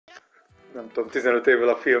nem tudom, 15 évvel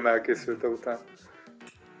a film elkészülte után.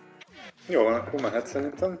 Jó van, akkor mehet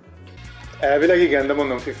szerintem. Elvileg igen, de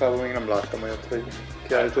mondom, FIFA-ban még nem láttam olyat, hogy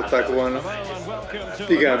kiállították volna.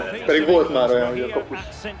 Igen, pedig volt már olyan, hogy a kapus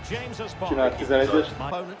csinált 11-es.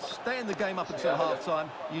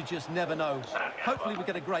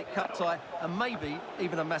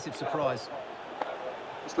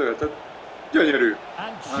 Azt lőheted. Gyönyörű!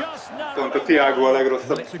 Pont a Thiago a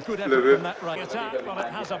legrosszabb lövő.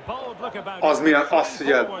 Az milyen, azt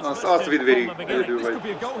figyeld, azt vidd végig, egyedül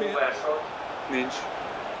vagy. Nincs.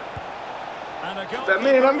 De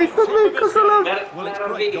miért nem vitted még közelebb?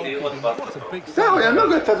 De olyan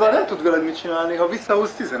mögötted van, nem tud veled mit csinálni, ha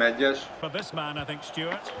visszahúz 11-es.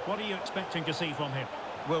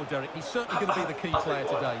 Well, Derek, he's certainly going to be the key player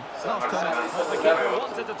today. Last time the keeper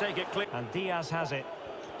wanted to take it clear. And Diaz has it.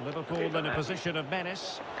 Liverpool in a position of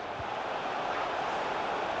menace.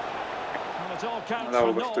 And it all counts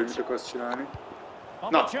for naught. Hogy mit akarsz csinálni.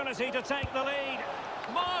 Opportunity to take the lead.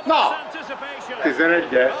 Na!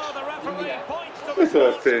 11-es. Mi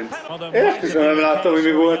történt? Én ezt nem láttam, hogy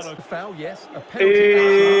mi volt.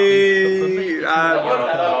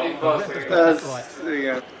 Ez...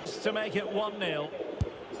 igen. To make it 1-0.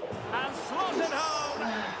 And slotted home.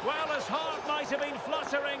 Well, his heart might have been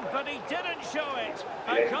fluttering, but he didn't show it. A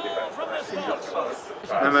goal from the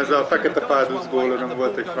spot. Nem, ez a fekete párduc gól, nem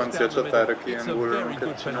volt egy francia csatár, aki ilyen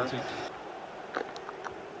gólörömöket csinált.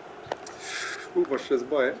 Most ez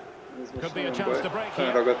baj. Ez most nagyon baj.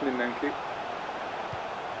 Felragadt mindenki.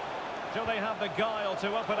 Nem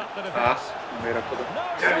érek oda.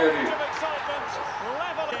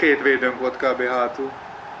 Két védőnk volt kb. Hátul.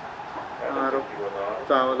 3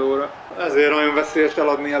 támadóra. Ezért nagyon veszélyes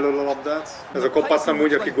eladni elől a labdát. Ez a kopasz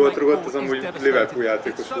amúgy, aki gólt rúgott, az amúgy Liverpool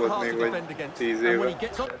játékos volt még, vagy 10 éve. Jaj,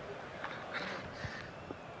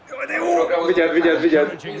 de jó!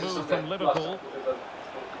 Vigyázz!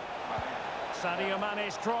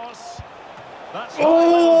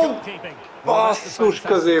 Ó! Basszus,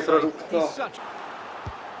 középre rúgta!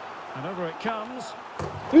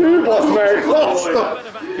 Basz meg! Baszta!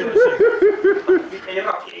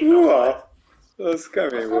 Húha! Ez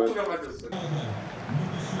kemény volt.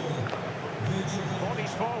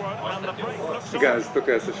 Igen, ez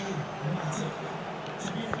tökéletes.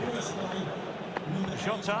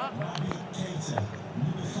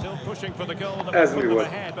 Ez mi volt?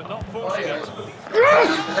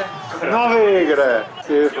 Na végre!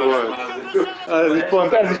 Szép volt. Ez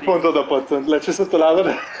is pont oda paccant. Lecsúszott a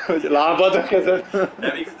lábad? Vagy lábad a kezed?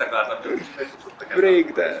 Nem, X-tek látnak.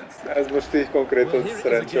 Breakdance. Ez most így konkrétan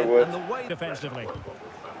szerencse volt.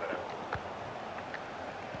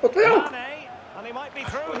 Ott vagyok!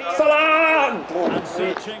 Szalán!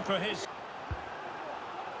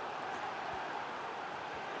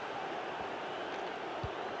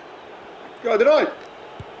 Jaj, de nagy!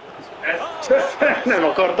 Nem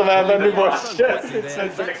akartam elmenni most se!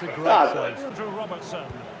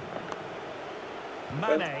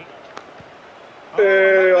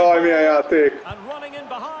 Jaj, milyen játék!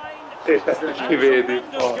 És ezt is kivédi.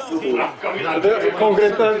 De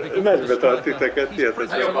konkrétan meccsbe tart titeket,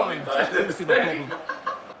 hihetetlen.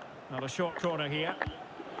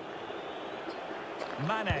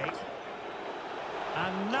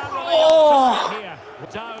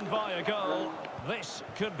 Down by a goal. This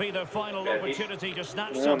could be the final opportunity to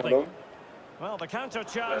snatch something. Well, the counter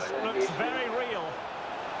chance looks very real.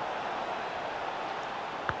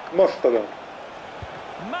 Most adom.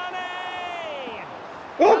 Mane!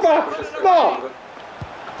 Hoppa! Na!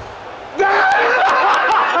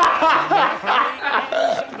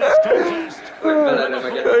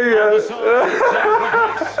 Igen.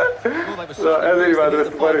 Na, ezért imádom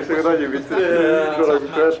ezt a bajnokságot, annyi vicces dolog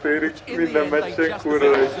történik minden meccsen,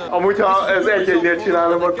 kurva. Amúgy ha ez 1-1-nél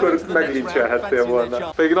csinálom, akkor meglincselhettél volna.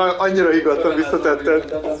 Pedig annyira higgadtan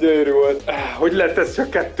visszatetted, ez gyönyörű volt. Hogy lett ez csak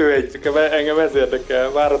 2-1? Engem ez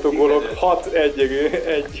érdekel. Várható gólok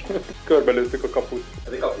 6-1. Körbelőttük a kaput.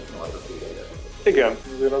 Igen,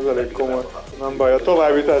 azért az elég komoly. Nem baj, a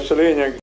továbbjutás a lényeg.